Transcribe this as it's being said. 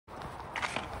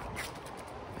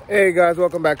Hey guys,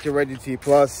 welcome back to Reggie T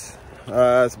Plus.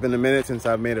 It's been a minute since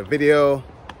I've made a video,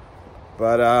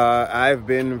 but I've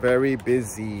been very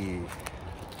busy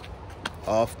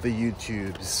off the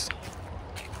YouTubes.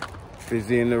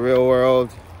 Busy in the real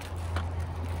world.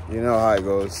 You know how it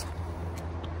goes.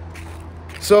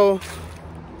 So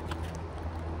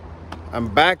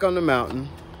I'm back on the mountain.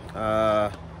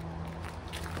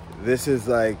 This is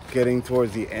like getting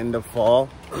towards the end of fall.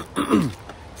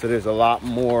 So there's a lot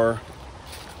more,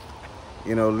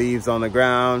 you know, leaves on the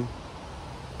ground.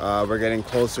 We're getting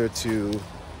closer to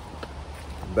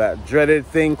that dreaded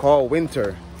thing called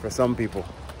winter for some people.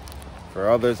 For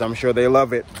others, I'm sure they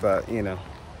love it, but you know,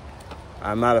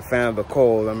 I'm not a fan of the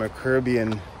cold. I'm a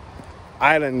Caribbean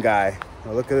island guy.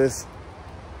 Now look at this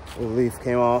little leaf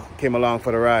came along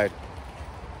for the ride.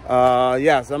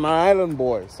 Yes, I'm an island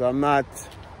boy, so I'm not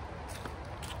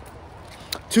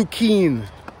too keen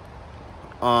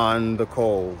on the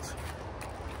cold.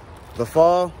 The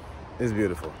fall is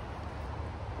beautiful.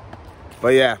 But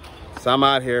yeah, so I'm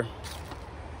out here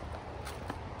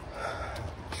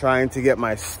trying to get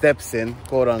my steps in,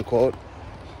 quote unquote,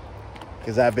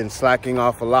 because I've been slacking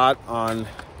off a lot on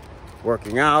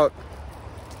working out,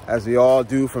 as we all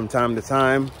do from time to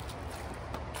time.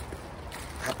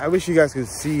 I wish you guys could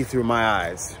see through my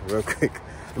eyes real quick.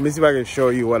 Let me see if I can show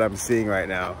you what I'm seeing right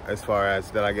now, as far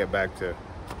as that I get back to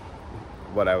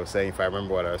what I was saying, if I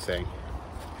remember what I was saying.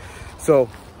 So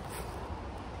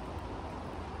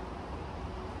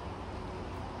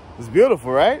it's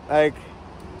beautiful, right? Like,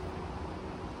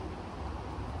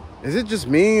 is it just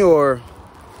me, or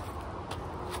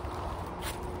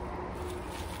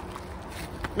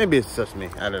maybe it's just me?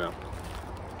 I don't know.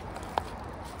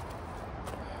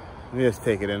 Let me just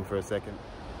take it in for a second.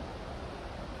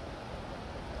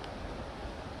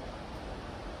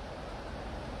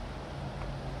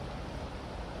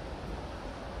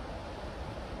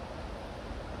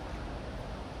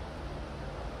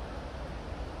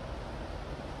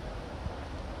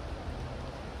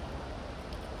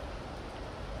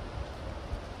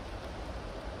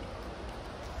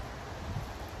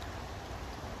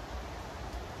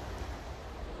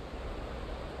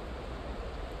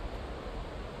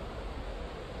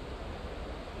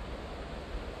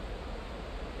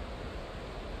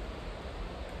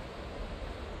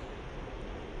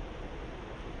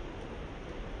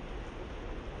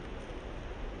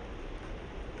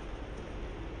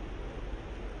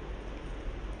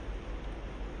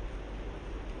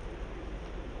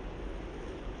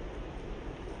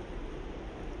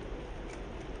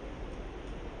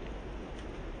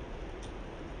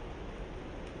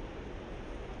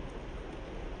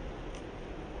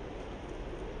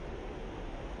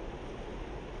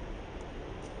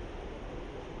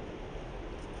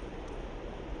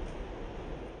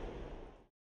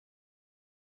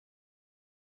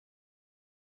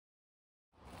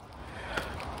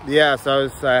 Yeah, so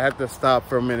I had to stop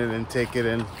for a minute and take it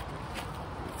in,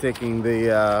 taking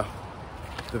the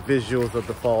visuals of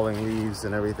the falling leaves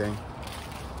and everything.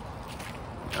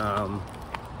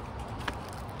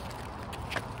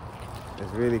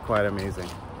 It's really quite amazing.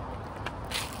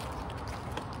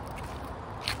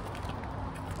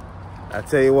 I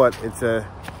tell you what, it's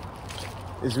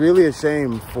really a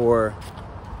shame for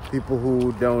people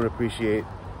who don't appreciate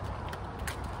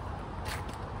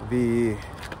the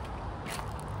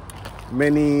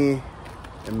many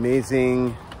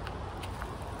amazing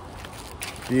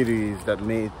beauties that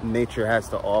nature has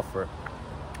to offer.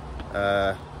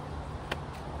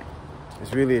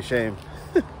 It's really a shame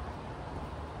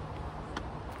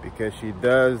because she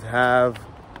does have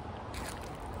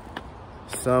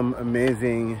some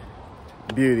amazing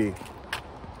beauty,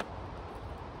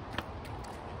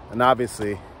 and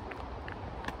obviously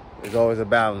there's always a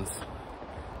balance.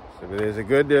 So if there's a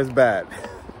good, there's bad.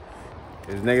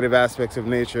 There's negative aspects of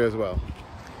nature as well.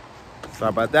 Sorry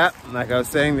about that. Like I was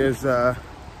saying, there's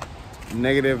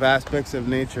negative aspects of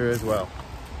nature as well.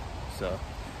 So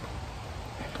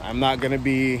I'm not gonna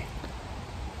be,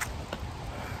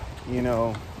 you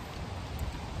know,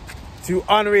 too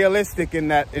unrealistic in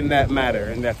that matter,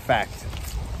 in that fact.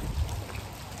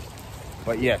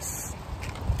 But yes,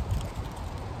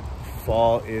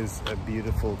 fall is a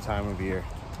beautiful time of year.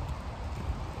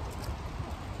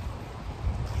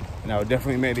 And I would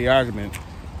definitely make the argument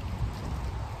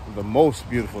the most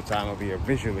beautiful time of year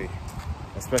visually,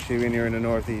 especially when you're in the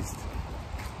Northeast.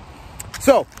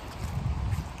 So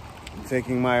I'm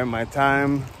taking my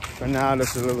time for now,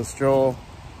 just a little stroll,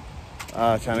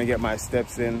 trying to get my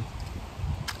steps in.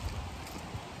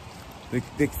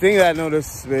 The thing that I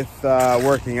noticed with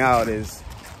working out is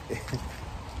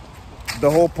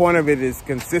the whole point of it is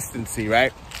consistency,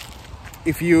 right?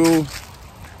 If you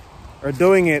or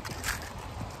doing it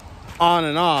on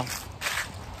and off,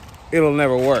 it'll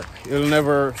never work. It'll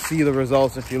never see the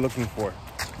results that you're looking for,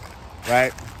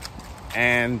 right?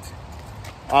 And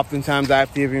oftentimes I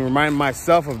have to even remind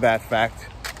myself of that fact,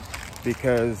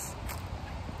 because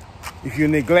if you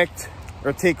neglect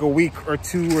or take a week or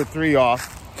 2 or 3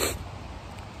 off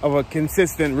of a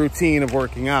consistent routine of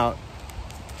working out,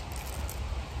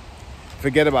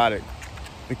 forget about it,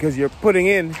 because you're putting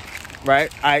in,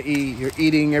 right? i.e. you're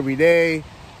eating every day,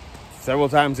 several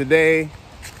times a day,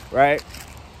 right?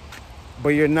 But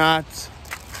you're not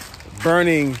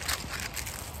burning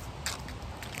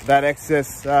that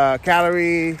excess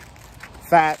calorie,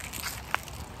 fat,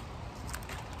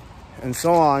 and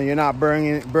so on. You're not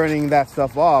burning that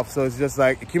stuff off. So it's just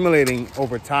like accumulating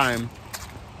over time.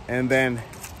 And then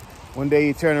one day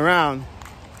you turn around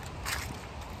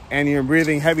and you're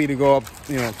breathing heavy to go up,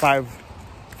 5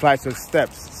 flights of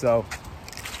steps. So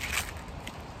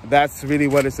that's really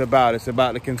what it's about. It's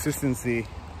about the consistency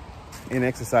in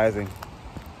exercising.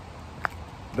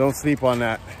 Don't sleep on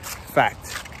that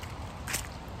fact.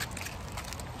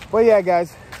 But yeah,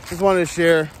 guys, just wanted to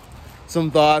share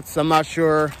some thoughts. I'm not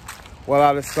sure what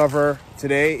I'll discover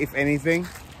today, if anything.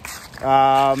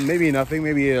 Maybe nothing,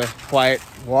 maybe a quiet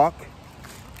walk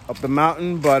up the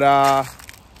mountain. But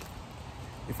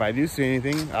if I do see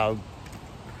anything, I'll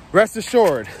rest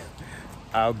assured,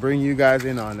 I'll bring you guys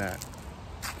in on that.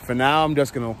 For now, I'm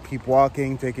just gonna keep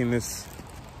walking, taking this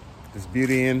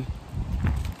beauty in.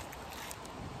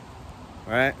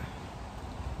 All right.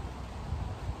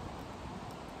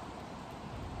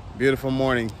 Beautiful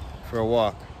morning for a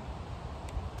walk.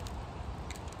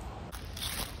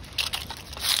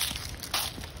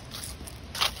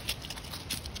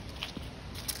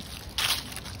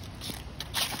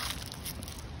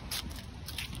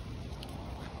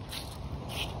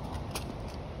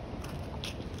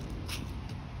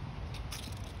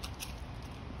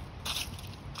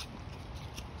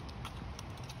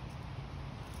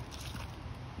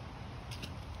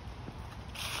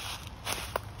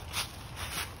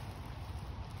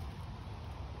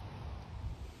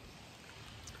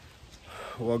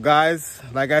 Well, guys,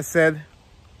 like I said,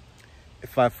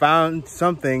 if I found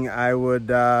something, I would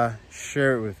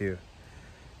share it with you.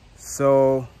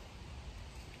 So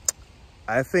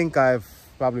I think I've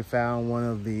probably found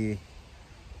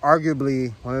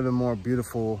arguably one of the more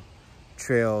beautiful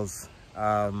trails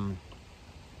in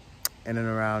and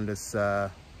around this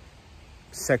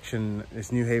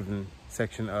this New Haven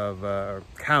section of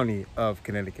county of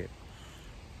Connecticut.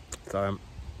 So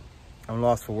I'm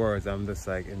lost for words. I'm just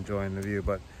like enjoying the view.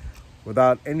 But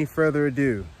without any further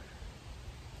ado,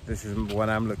 this is what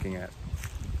I'm looking at.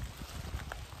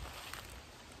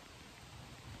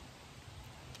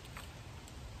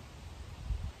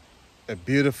 A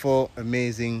beautiful,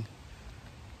 amazing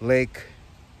lake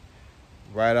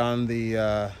right on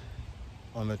the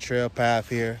trail path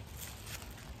here.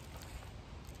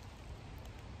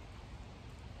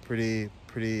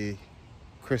 Pretty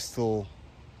crystal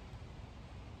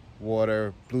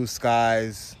water, blue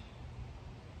skies,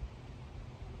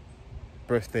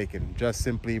 breathtaking, just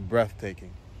simply breathtaking.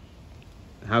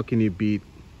 How can you beat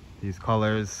these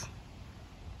colors?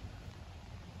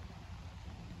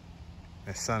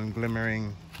 The sun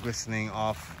glistening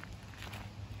off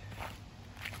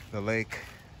the lake.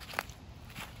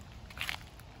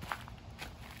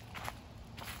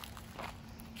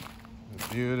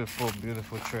 A beautiful,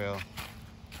 beautiful trail,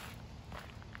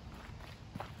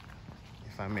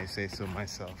 if I may say so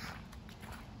myself.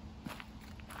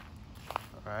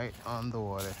 Right on the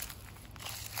water.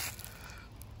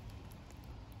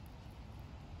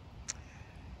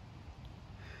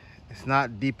 It's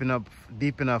not deep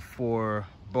enough for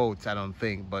boats, I don't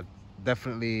think, but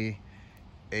definitely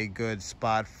a good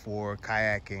spot for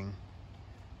kayaking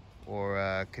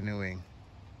or canoeing.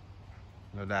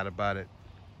 No doubt about it.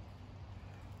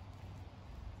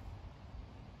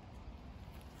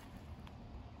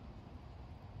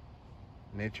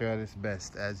 Nature at its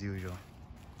best, as usual.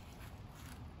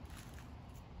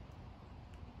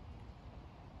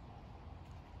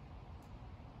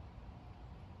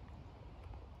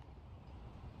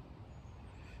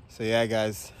 So yeah,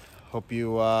 guys, hope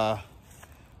you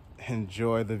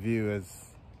enjoy the view as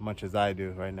much as I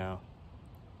do right now.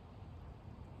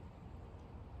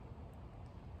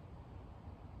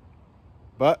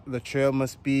 But the trail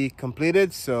must be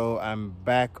completed, so I'm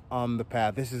back on the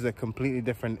path. This is a completely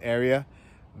different area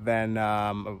than,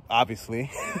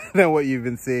 obviously, than what you've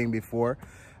been seeing before.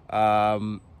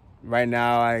 Right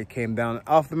now, I came down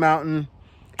off the mountain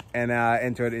and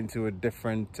entered into a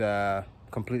different,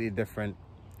 completely different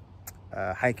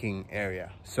hiking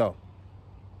area. So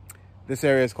This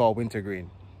area is called Wintergreen,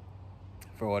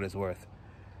 for what it's worth.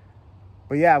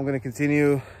 But yeah, I'm gonna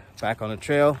continue back on the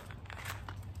trail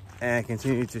and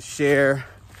continue to share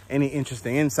any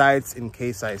interesting insights in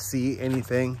case I see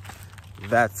anything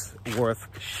that's worth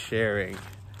sharing.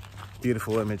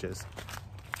 Beautiful images,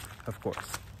 of course.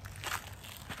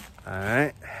 All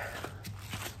right.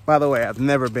 By the way, I've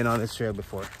never been on this trail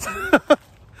before.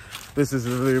 This is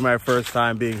literally my first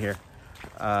time being here.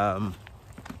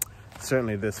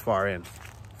 Certainly this far in,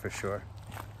 for sure.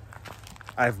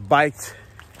 I've biked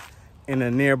in a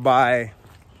nearby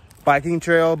biking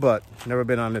trail, but never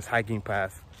been on this hiking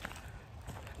path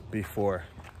before.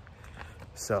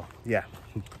 So yeah,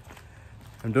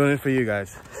 I'm doing it for you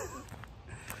guys.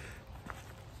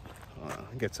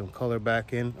 Get some color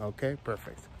back in. Okay,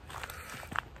 perfect.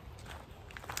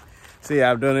 So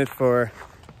yeah, I'm doing it for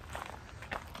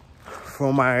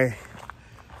my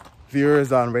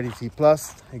viewers on Ready T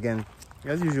Plus. Again,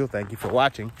 as usual, thank you for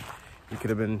watching. You could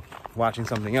have been watching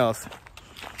something else,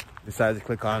 decided to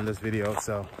click on this video,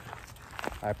 so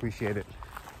I appreciate it.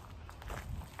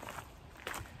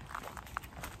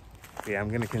 Yeah, I'm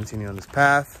gonna continue on this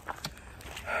path.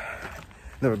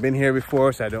 Never been here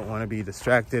before, so I don't want to be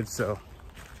distracted, so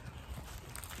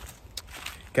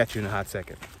catch you in a hot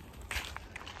second.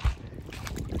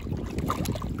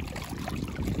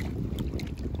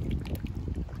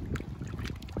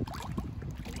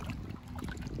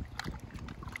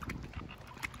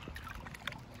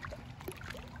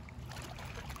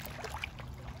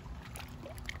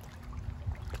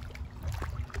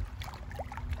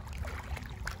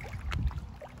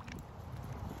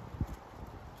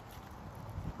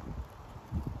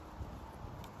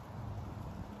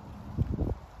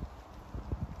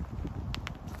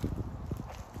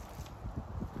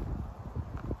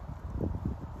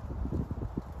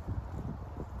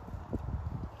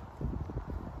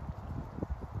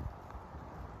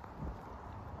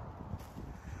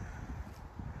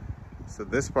 So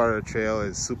this part of the trail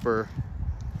is super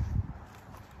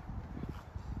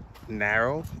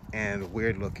narrow and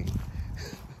weird looking.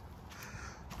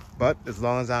 But as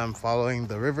long as I'm following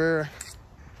the river,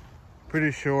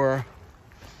 pretty sure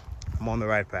I'm on the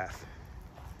right path.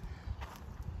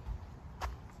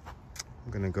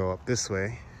 I'm gonna go up this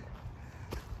way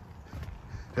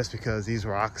just because these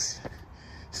rocks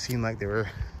seem like they were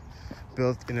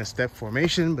built in a step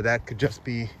formation, but that could just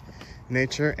be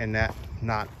nature and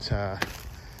not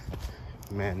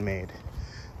man-made.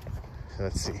 So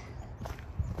let's see.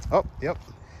 Oh, yep.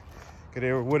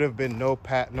 There would have been no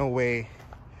way.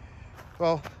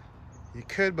 Well, you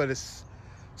could, but it's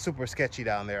super sketchy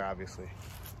down there, obviously.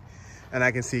 And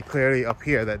I can see clearly up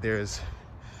here that there's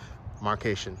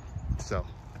markation. So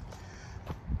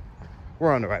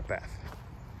we're on the right path.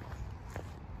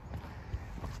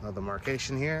 Another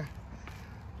markation here.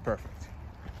 Perfect.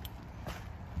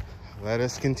 Let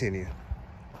us continue.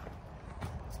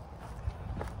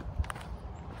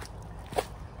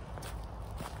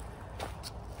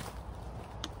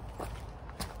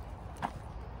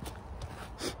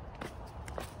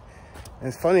 And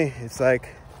it's funny, it's like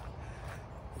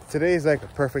today is like a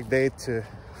perfect day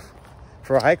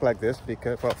for a hike like this,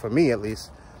 because, well, for me at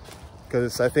least,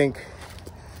 because I think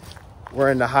we're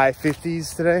in the high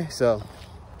 50s today, so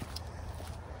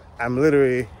I'm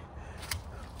literally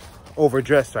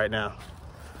overdressed right now.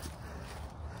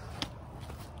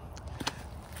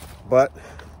 But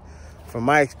from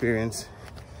my experience,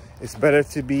 it's better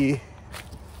to be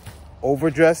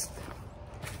overdressed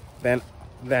than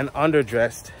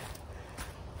underdressed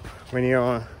when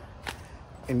you're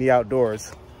in the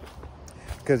outdoors,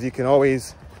 because you can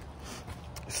always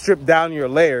strip down your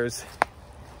layers.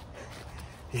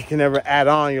 You can never add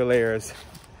on your layers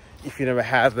if you never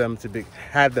had them to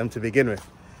begin with.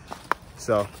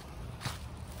 So,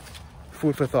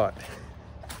 food for thought.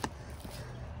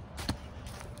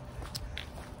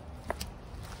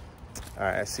 All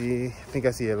right, I think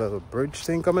I see a little bridge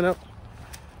thing coming up.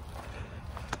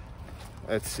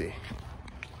 Let's see.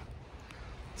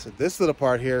 So this little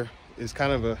part here is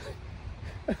kind of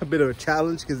a bit of a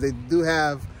challenge, because they do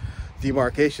have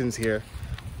demarcations here,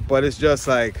 but it's just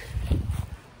like,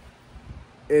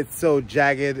 it's so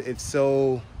jagged, it's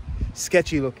so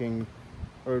sketchy looking,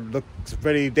 or looks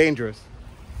very dangerous.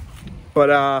 But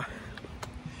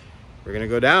we're gonna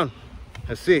go down.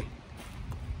 Let's see.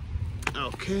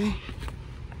 Okay.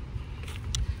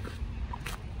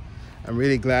 I'm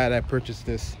really glad I purchased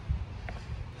this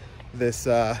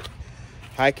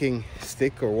hiking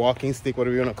stick or walking stick,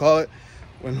 whatever you want to call it,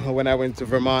 when I went to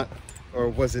Vermont. Or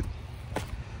was it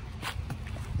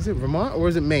Vermont or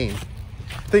was it Maine?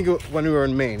 I think when we were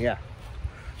in Maine, yeah.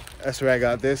 That's where I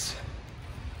got this.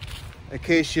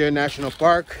 Acacia National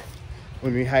Park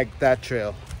when we hiked that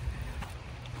trail.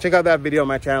 Check out that video on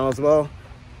my channel as well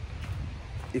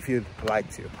if you'd like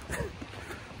to.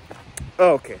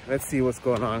 Okay, let's see what's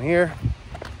going on here.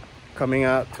 Coming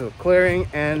out to a clearing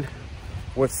and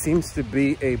what seems to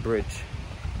be a bridge.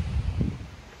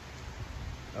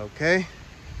 Okay,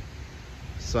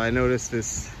 so I noticed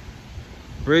this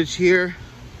bridge here.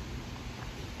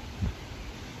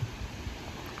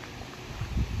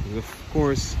 Of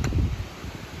course,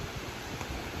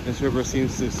 this river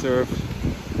seems to serve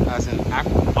as an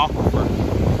aquifer.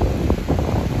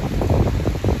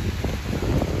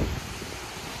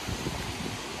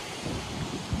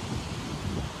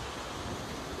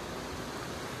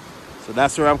 So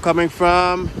that's where I'm coming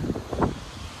from,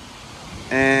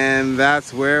 and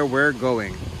that's where we're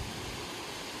going.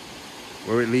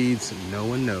 Where it leads, no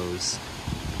one knows.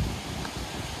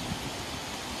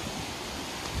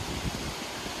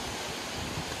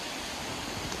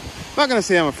 I'm not gonna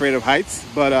say I'm afraid of heights,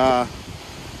 but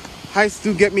heights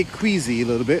do get me queasy a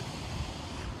little bit.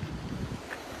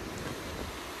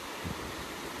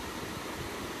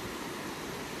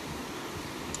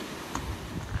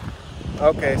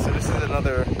 Okay, so this is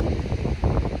another,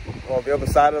 well, the other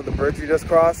side of the bridge we just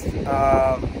crossed.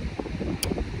 Yeah,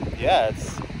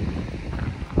 it's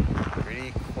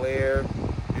pretty clear,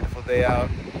 beautiful day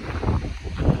out.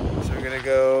 So we're gonna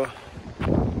go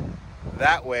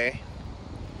that way.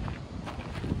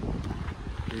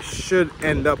 We should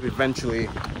end up eventually,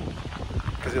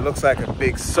 because it looks like a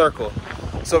big circle.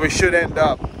 So we should end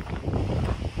up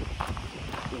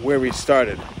where we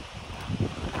started.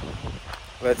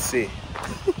 Let's see.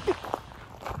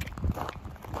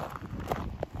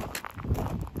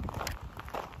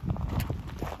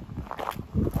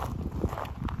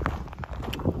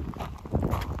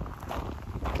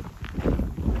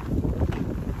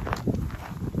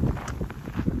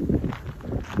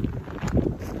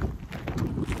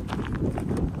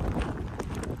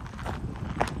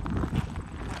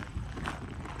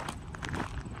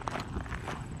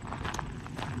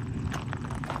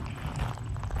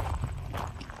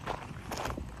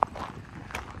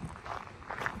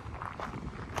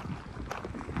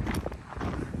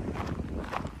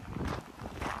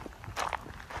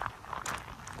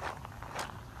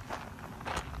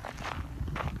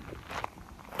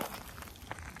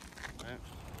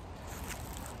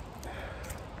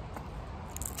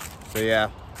 So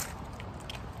yeah,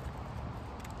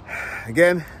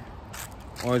 again,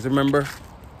 always remember,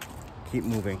 keep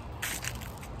moving.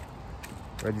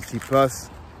 Reggie T Plus,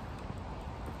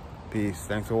 peace,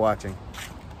 thanks for watching.